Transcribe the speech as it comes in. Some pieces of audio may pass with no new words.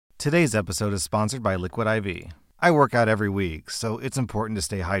Today's episode is sponsored by Liquid IV. I work out every week, so it's important to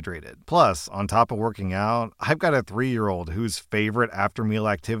stay hydrated. Plus, on top of working out, I've got a 3-year-old whose favorite after-meal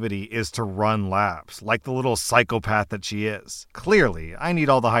activity is to run laps, like the little psychopath that she is. Clearly, I need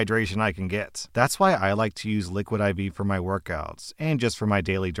all the hydration I can get. That's why I like to use Liquid IV for my workouts, and just for my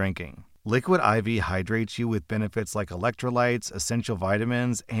daily drinking. Liquid IV hydrates you with benefits like electrolytes, essential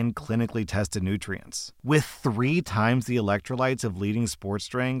vitamins, and clinically tested nutrients. With 3 times the electrolytes of leading sports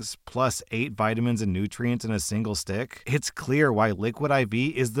drinks, plus 8 vitamins and nutrients in a single stick, it's clear why Liquid IV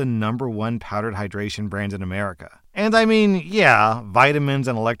is the #1 powdered hydration brand in America. And I mean, yeah, vitamins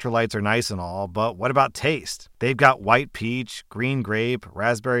and electrolytes are nice and all, but what about taste? They've got white peach, green grape,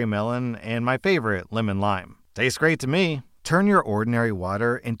 raspberry melon, and my favorite, lemon lime. Tastes great to me. Turn your ordinary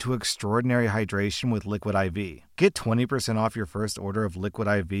water into extraordinary hydration with Liquid IV. Get 20% off your first order of Liquid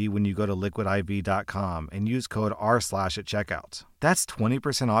IV when you go to liquidiv.com and use code R/ at checkout. That's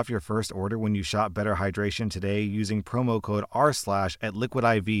 20% off your first order when you shop Better Hydration today using promo code R/ at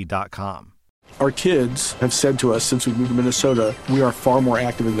liquidiv.com. Our kids have said to us since we moved to Minnesota, we are far more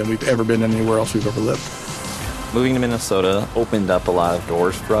active than we've ever been anywhere else we've ever lived. Moving to Minnesota opened up a lot of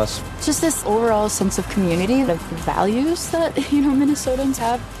doors for us. Just this overall sense of community, the values that, Minnesotans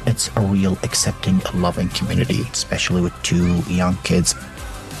have. It's a real accepting, loving community, especially with 2 young kids.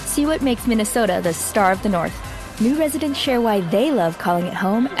 See what makes Minnesota the star of the North. New residents share why they love calling it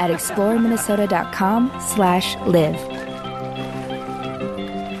home at exploreminnesota.com/live.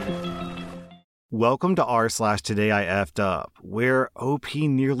 Welcome to r/Today I F'd Up, where OP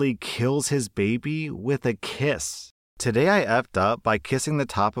nearly kills his baby with a kiss. Today I F'd up by kissing the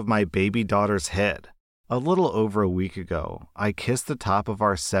top of my baby daughter's head. A little over a week ago, I kissed the top of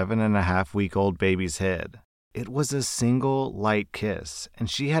our 7.5-week-old baby's head. It was a single, light kiss, and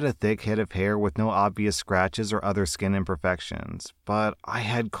she had a thick head of hair with no obvious scratches or other skin imperfections, but I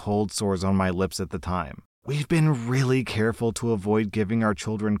had cold sores on my lips at the time. We've been really careful to avoid giving our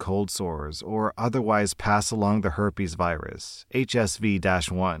children cold sores or otherwise pass along the herpes virus,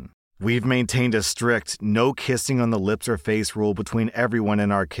 HSV-1. We've maintained a strict no kissing on the lips or face rule between everyone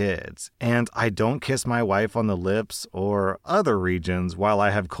and our kids, and I don't kiss my wife on the lips or other regions while I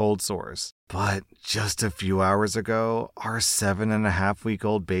have cold sores. But just a few hours ago, our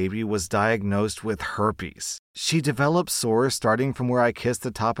 7.5-week-old baby was diagnosed with herpes. She developed sores starting from where I kissed the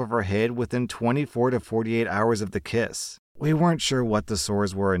top of her head within 24 to 48 hours of the kiss. We weren't sure what the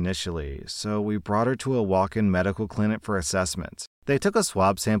sores were initially, so we brought her to a walk-in medical clinic for assessment. They took a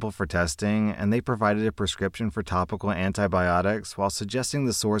swab sample for testing, and they provided a prescription for topical antibiotics while suggesting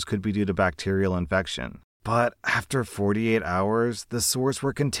the sores could be due to bacterial infection. But after 48 hours, the sores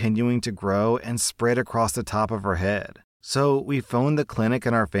were continuing to grow and spread across the top of her head. So we phoned the clinic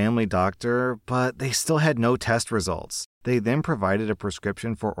and our family doctor, but they still had no test results. They then provided a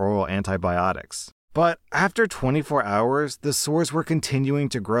prescription for oral antibiotics. But after 24 hours, the sores were continuing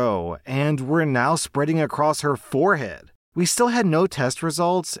to grow and were now spreading across her forehead. We still had no test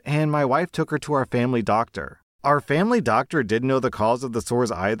results, and my wife took her to our family doctor. Our family doctor didn't know the cause of the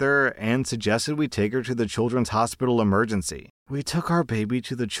sores either and suggested we take her to the Children's Hospital emergency. We took our baby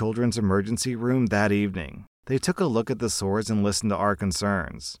to the children's emergency room that evening. They took a look at the sores and listened to our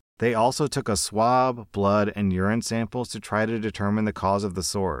concerns. They also took a swab, blood, and urine samples to try to determine the cause of the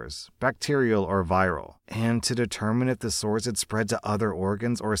sores, bacterial or viral, and to determine if the sores had spread to other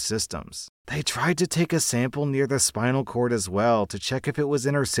organs or systems. They tried to take a sample near the spinal cord as well to check if it was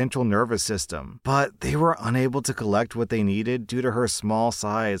in her central nervous system, but they were unable to collect what they needed due to her small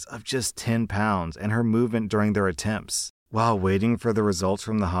size of just 10 pounds and her movement during their attempts. While waiting for the results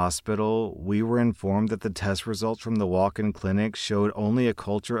from the hospital, we were informed that the test results from the walk-in clinic showed only a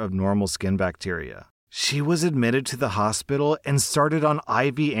culture of normal skin bacteria. She was admitted to the hospital and started on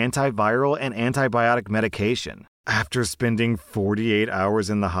IV antiviral and antibiotic medication. After spending 48 hours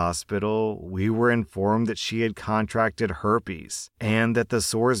in the hospital, we were informed that she had contracted herpes and that the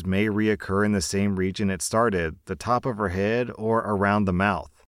sores may reoccur in the same region it started, the top of her head or around the mouth.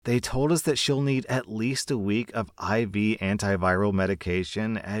 They told us that she'll need at least a week of IV antiviral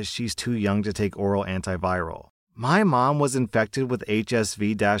medication as she's too young to take oral antiviral. My mom was infected with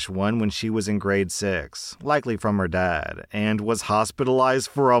HSV-1 when she was in grade 6, likely from her dad, and was hospitalized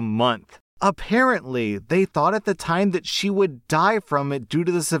for a month. Apparently, they thought at the time that she would die from it due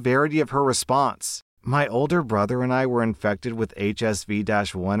to the severity of her response. My older brother and I were infected with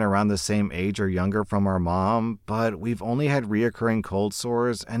HSV-1 around the same age or younger from our mom, but we've only had reoccurring cold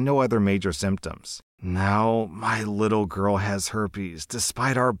sores and no other major symptoms. Now, my little girl has herpes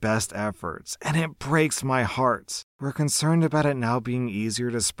despite our best efforts, and it breaks my heart. We're concerned about it now being easier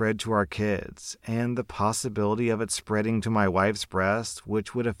to spread to our kids, and the possibility of it spreading to my wife's breast,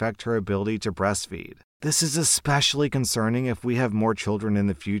 which would affect her ability to breastfeed. This is especially concerning if we have more children in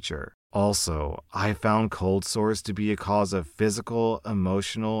the future. Also, I found cold sores to be a cause of physical,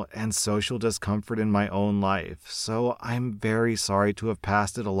 emotional, and social discomfort in my own life, so I'm very sorry to have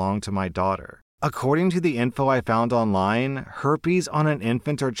passed it along to my daughter. According to the info I found online, herpes on an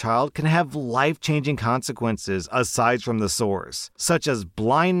infant or child can have life-changing consequences aside from the sores, such as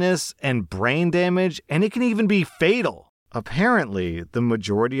blindness and brain damage, and it can even be fatal. Apparently, the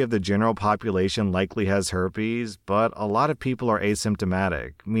majority of the general population likely has herpes, but a lot of people are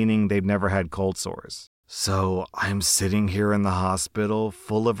asymptomatic, meaning they've never had cold sores. So I'm sitting here in the hospital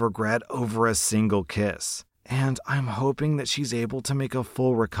full of regret over a single kiss, and I'm hoping that she's able to make a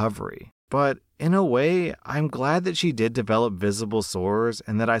full recovery. But in a way, I'm glad that she did develop visible sores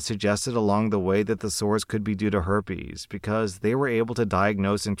and that I suggested along the way that the sores could be due to herpes because they were able to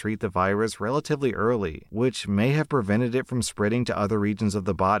diagnose and treat the virus relatively early, which may have prevented it from spreading to other regions of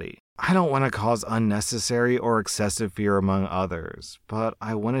the body. I don't want to cause unnecessary or excessive fear among others, but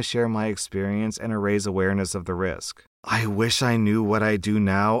I want to share my experience and raise awareness of the risk. I wish I knew what I do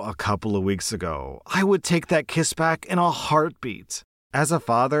now a couple of weeks ago. I would take that kiss back in a heartbeat. As a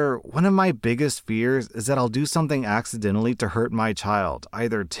father, one of my biggest fears is that I'll do something accidentally to hurt my child,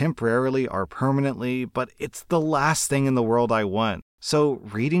 either temporarily or permanently, but it's the last thing in the world I want. So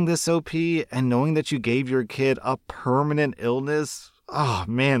reading this OP and knowing that you gave your kid a permanent illness, oh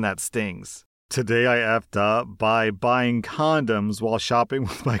man, that stings. Today I effed up by buying condoms while shopping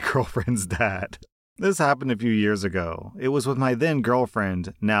with my girlfriend's dad. This happened a few years ago. It was with my then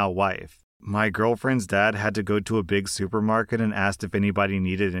girlfriend, now wife. My girlfriend's dad had to go to a big supermarket and asked if anybody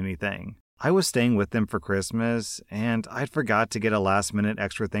needed anything. I was staying with them for Christmas, and I'd forgot to get a last-minute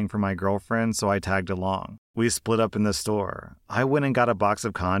extra thing for my girlfriend, so I tagged along. We split up in the store. I went and got a box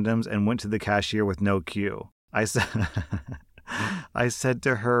of condoms and went to the cashier with no queue. I said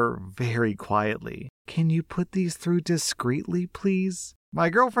to her very quietly, "Can you put these through discreetly, please?" My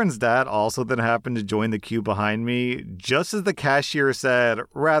girlfriend's dad also then happened to join the queue behind me, just as the cashier said,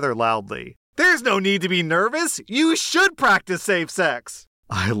 rather loudly, "There's no need to be nervous. You should practice safe sex."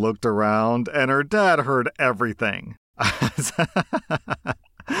 I looked around, and her dad heard everything. I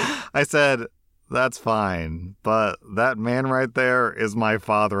said, "That's fine, but that man right there is my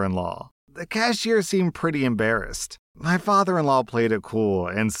father-in-law." The cashier seemed pretty embarrassed. My father-in-law played it cool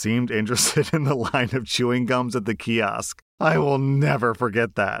and seemed interested in the line of chewing gums at the kiosk. I will never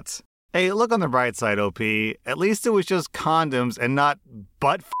forget that. Hey, look on the bright side, OP. At least it was just condoms and not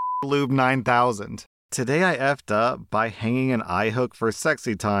butt lube 9000. Today I effed up by hanging an eye hook for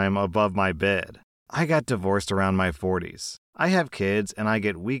sexy time above my bed. I got divorced around my 40s. I have kids and I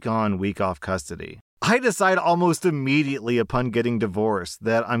get week on, week off custody. I decide almost immediately upon getting divorced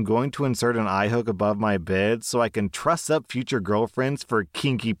that I'm going to insert an eye hook above my bed so I can truss up future girlfriends for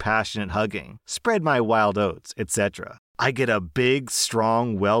kinky, passionate hugging, spread my wild oats, etc. I get a big,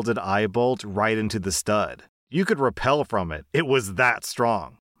 strong, welded eye bolt right into the stud. You could rappel from it. It was that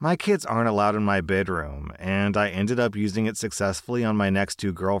strong. My kids aren't allowed in my bedroom, and I ended up using it successfully on my next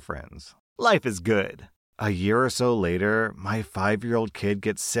 2 girlfriends. Life is good. A year or so later, my 5-year-old kid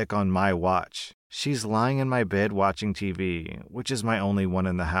gets sick on my watch. She's lying in my bed watching TV, which is my only one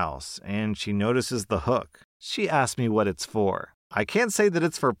in the house, and she notices the hook. She asks me what it's for. I can't say that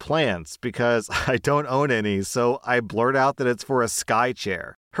it's for plants because I don't own any, so I blurt out that it's for a sky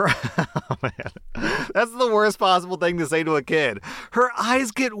chair. Oh man, that's the worst possible thing to say to a kid. Her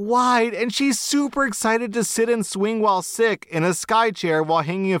eyes get wide and she's super excited to sit and swing while sick in a sky chair while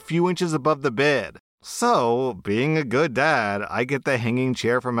hanging a few inches above the bed. So, being a good dad, I get the hanging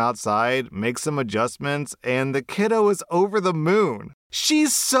chair from outside, make some adjustments, and the kiddo is over the moon.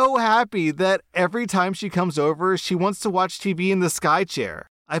 She's so happy that every time she comes over, she wants to watch TV in the sky chair.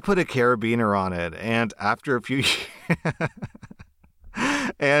 I put a carabiner on it, and after a few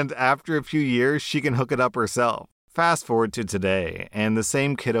years, she can hook it up herself. Fast forward to today, and the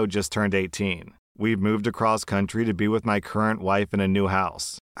same kiddo just turned 18. We've moved across country to be with my current wife in a new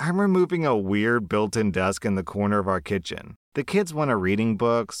house. I'm removing a weird built-in desk in the corner of our kitchen. The kids want a reading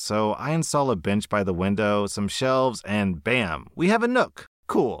book, so I install a bench by the window, some shelves, and bam, we have a nook.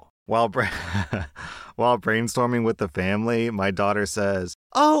 Cool. While brainstorming with the family, my daughter says,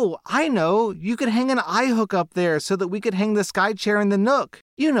 "Oh, I know, you could hang an eye hook up there so that we could hang the sky chair in the nook.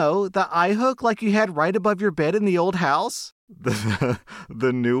 You know, the eye hook like you had right above your bed in the old house?"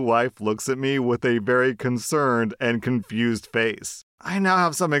 The new wife looks at me with a very concerned and confused face. I now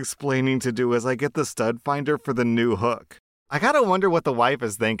have some explaining to do as I get the stud finder for the new hook. I gotta wonder what the wife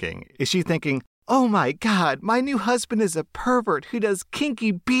is thinking. Is she thinking, oh my god, my new husband is a pervert who does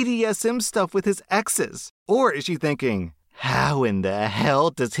kinky BDSM stuff with his exes? Or is she thinking, how in the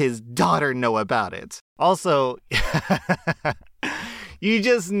hell does his daughter know about it? Also, you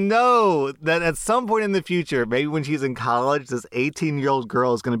just know that at some point in the future, maybe when she's in college, this 18-year-old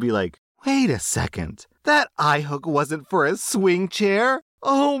girl is going to be like, wait a second, that eye hook wasn't for a swing chair?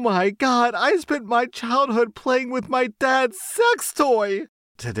 Oh my god, I spent my childhood playing with my dad's sex toy!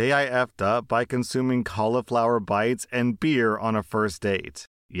 Today I effed up by consuming cauliflower bites and beer on a first date.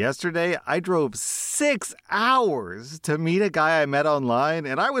 Yesterday, I drove 6 hours to meet a guy I met online,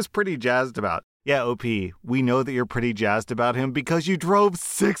 and I was pretty jazzed about. Yeah, OP, we know that you're pretty jazzed about him because you drove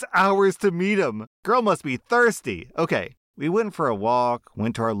 6 hours to meet him. Girl must be thirsty. Okay, we went for a walk,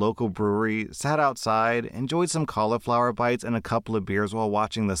 went to our local brewery, sat outside, enjoyed some cauliflower bites and a couple of beers while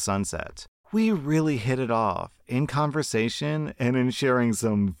watching the sunset. We really hit it off, in conversation and in sharing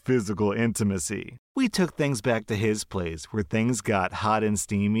some physical intimacy. We took things back to his place where things got hot and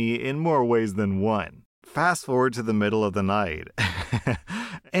steamy in more ways than one. Fast forward to the middle of the night.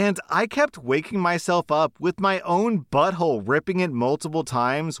 And I kept waking myself up with my own butthole ripping it multiple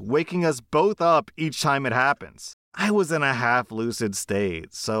times, waking us both up each time it happens. I was in a half-lucid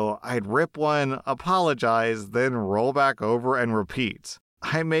state, so I'd rip one, apologize, then roll back over and repeat.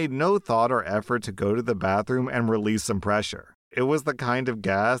 I made no thought or effort to go to the bathroom and release some pressure. It was the kind of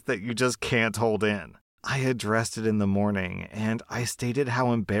gas that you just can't hold in. I addressed it in the morning, and I stated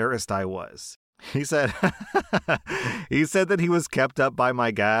how embarrassed I was. He said that he was kept up by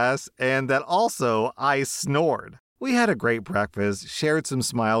my gas, and that also I snored. We had a great breakfast, shared some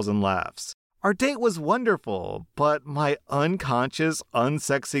smiles and laughs. Our date was wonderful, but my unconscious,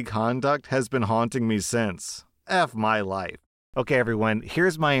 unsexy conduct has been haunting me since. F my life. Okay, everyone,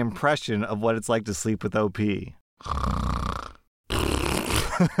 here's my impression of what it's like to sleep with OP.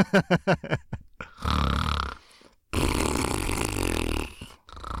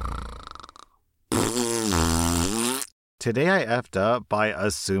 Today I effed up by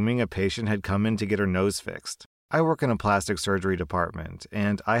assuming a patient had come in to get her nose fixed. I work in a plastic surgery department,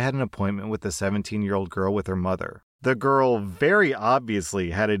 and I had an appointment with a 17-year-old girl with her mother. The girl very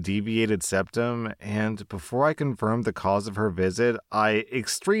obviously had a deviated septum, and before I confirmed the cause of her visit, I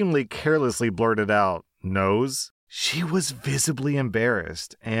extremely carelessly blurted out, "Nose?" She was visibly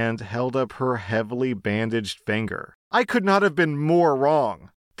embarrassed and held up her heavily bandaged finger. I could not have been more wrong.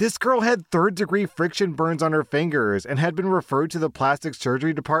 This girl had third-degree friction burns on her fingers and had been referred to the plastic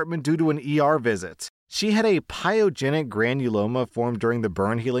surgery department due to an ER visit. She had a pyogenic granuloma formed during the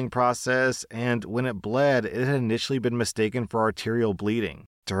burn healing process, and when it bled, it had initially been mistaken for arterial bleeding.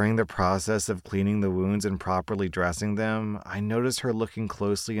 During the process of cleaning the wounds and properly dressing them, I noticed her looking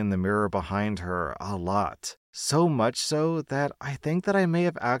closely in the mirror behind her a lot. So much so that I think that I may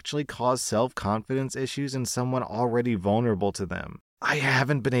have actually caused self-confidence issues in someone already vulnerable to them. I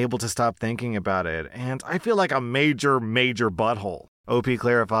haven't been able to stop thinking about it, and I feel like a major butthole. OP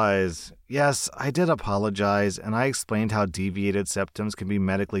clarifies, yes, I did apologize, and I explained how deviated septums can be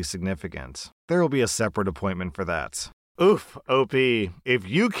medically significant. There will be a separate appointment for that. Oof, OP, if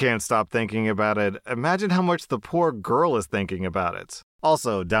you can't stop thinking about it, imagine how much the poor girl is thinking about it.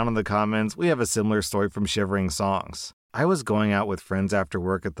 Also, down in the comments, we have a similar story from Shivering Songs. I was going out with friends after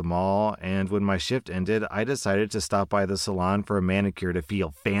work at the mall, and when my shift ended, I decided to stop by the salon for a manicure to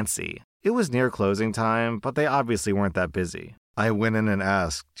feel fancy. It was near closing time, but they obviously weren't that busy. I went in and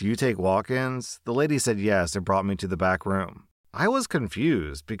asked, "Do you take walk-ins?" The lady said yes and brought me to the back room. I was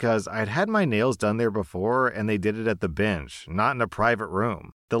confused because I'd had my nails done there before and they did it at the bench, not in a private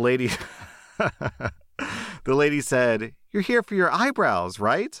room. The lady said, "You're here for your eyebrows,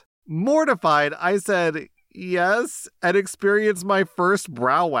 right?" Mortified, I said, "Yes," and experienced my first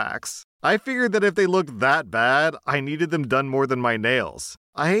brow wax. I figured that if they looked that bad, I needed them done more than my nails.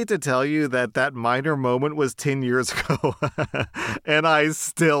 I hate to tell you that minor moment was 10 years ago, and I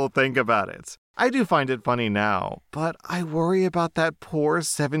still think about it. I do find it funny now, but I worry about that poor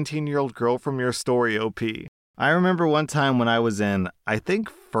 17-year-old girl from your story, OP. I remember one time when I was in, I think,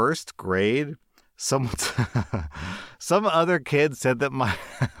 first grade, some other kid said that my...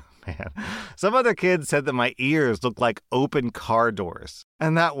 Some other kids said that my ears looked like open car doors,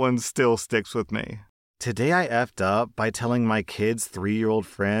 and that one still sticks with me. Today I effed up by telling my kid's 3-year-old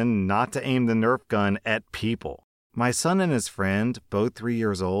friend not to aim the Nerf gun at people. My son and his friend, both 3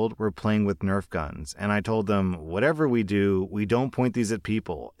 years old, were playing with Nerf guns, and I told them, whatever we do, we don't point these at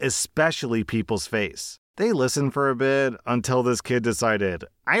people, especially people's face. They listened for a bit until this kid decided,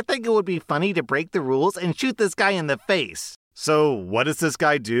 I think it would be funny to break the rules and shoot this guy in the face. So what does this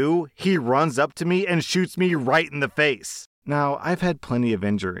guy do? He runs up to me and shoots me right in the face. Now, I've had plenty of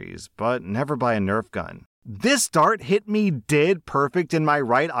injuries, but never by a Nerf gun. This dart hit me dead perfect in my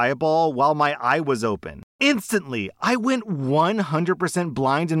right eyeball while my eye was open. Instantly, I went 100%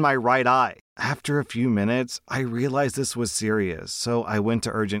 blind in my right eye. After a few minutes, I realized this was serious, so I went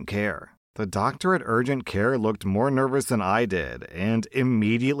to urgent care. The doctor at urgent care looked more nervous than I did and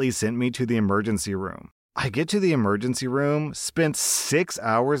immediately sent me to the emergency room. I get to the emergency room, spent 6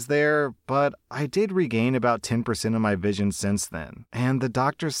 hours there, but I did regain about 10% of my vision since then, and the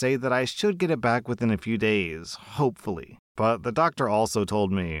doctors say that I should get it back within a few days, hopefully. But the doctor also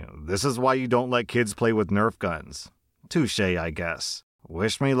told me, this is why you don't let kids play with Nerf guns. Touché, I guess.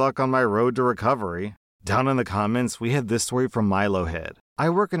 Wish me luck on my road to recovery. Down in the comments, we had this story from Milo Head. I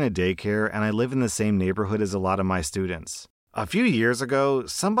work in a daycare and I live in the same neighborhood as a lot of my students. A few years ago,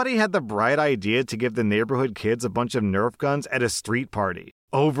 somebody had the bright idea to give the neighborhood kids a bunch of Nerf guns at a street party.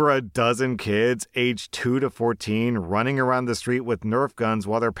 Over a dozen kids, aged 2 to 14, running around the street with Nerf guns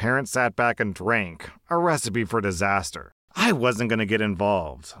while their parents sat back and drank. A recipe for disaster. I wasn't going to get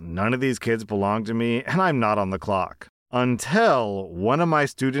involved. None of these kids belong to me, and I'm not on the clock. Until one of my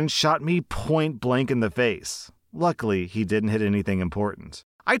students shot me point blank in the face. Luckily, he didn't hit anything important.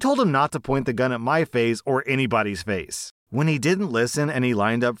 I told him not to point the gun at my face or anybody's face. When he didn't listen and he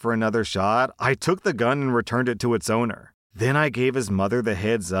lined up for another shot, I took the gun and returned it to its owner. Then I gave his mother the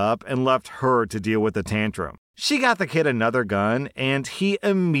heads up and left her to deal with the tantrum. She got the kid another gun, and he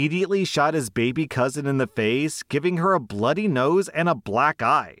immediately shot his baby cousin in the face, giving her a bloody nose and a black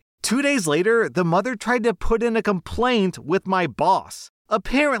eye. 2 days later, the mother tried to put in a complaint with my boss.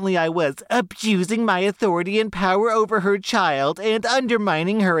 Apparently, I was abusing my authority and power over her child and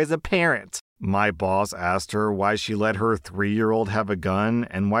undermining her as a parent. My boss asked her why she let her 3-year-old have a gun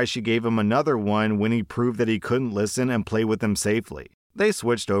and why she gave him another one when he proved that he couldn't listen and play with him safely. They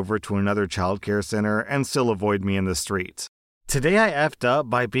switched over to another childcare center and still avoid me in the street. Today I effed up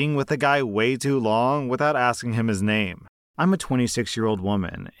by being with a guy way too long without asking him his name. I'm a 26-year-old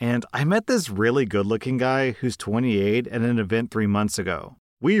woman, and I met this really good-looking guy who's 28 at an event 3 months ago.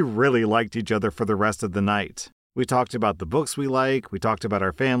 We really liked each other for the rest of the night. We talked about the books we like, we talked about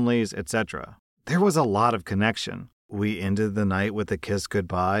our families, etc. There was a lot of connection. We ended the night with a kiss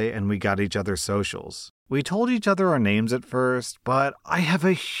goodbye, and we got each other's socials. We told each other our names at first, but I have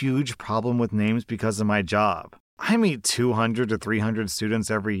a huge problem with names because of my job. I meet 200 to 300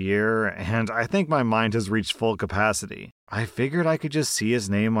 students every year, and I think my mind has reached full capacity. I figured I could just see his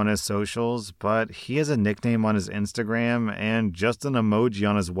name on his socials, but he has a nickname on his Instagram and just an emoji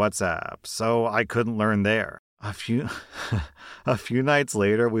on his WhatsApp, so I couldn't learn there. A few nights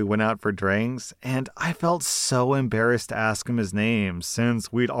later, we went out for drinks, and I felt so embarrassed to ask him his name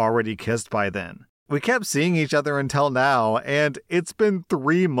since we'd already kissed by then. We kept seeing each other until now, and it's been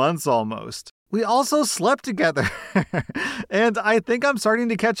 3 months almost. We also slept together, and I think I'm starting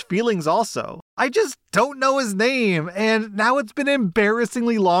to catch feelings also. I just don't know his name, and now it's been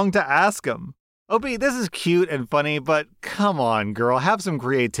embarrassingly long to ask him. OP, this is cute and funny, but come on, girl, have some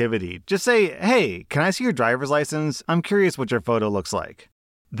creativity. Just say, hey, can I see your driver's license? I'm curious what your photo looks like.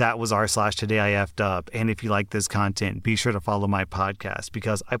 That was r/Today I Effed Up, and if you like this content, be sure to follow my podcast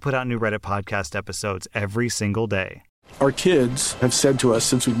because I put out new Reddit podcast episodes every single day. Our kids have said to us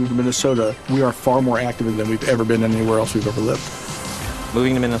since we moved to Minnesota, we are far more active than we've ever been anywhere else we've ever lived.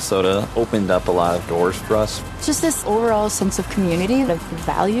 Moving to Minnesota opened up a lot of doors for us. Just this overall sense of community, the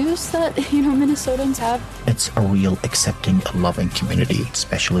values that, Minnesotans have. It's a real accepting, loving community,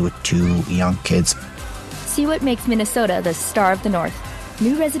 especially with 2 young kids. See what makes Minnesota the star of the North.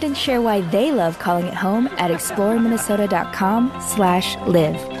 New residents share why they love calling it home at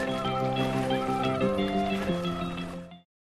exploreminnesota.com/live.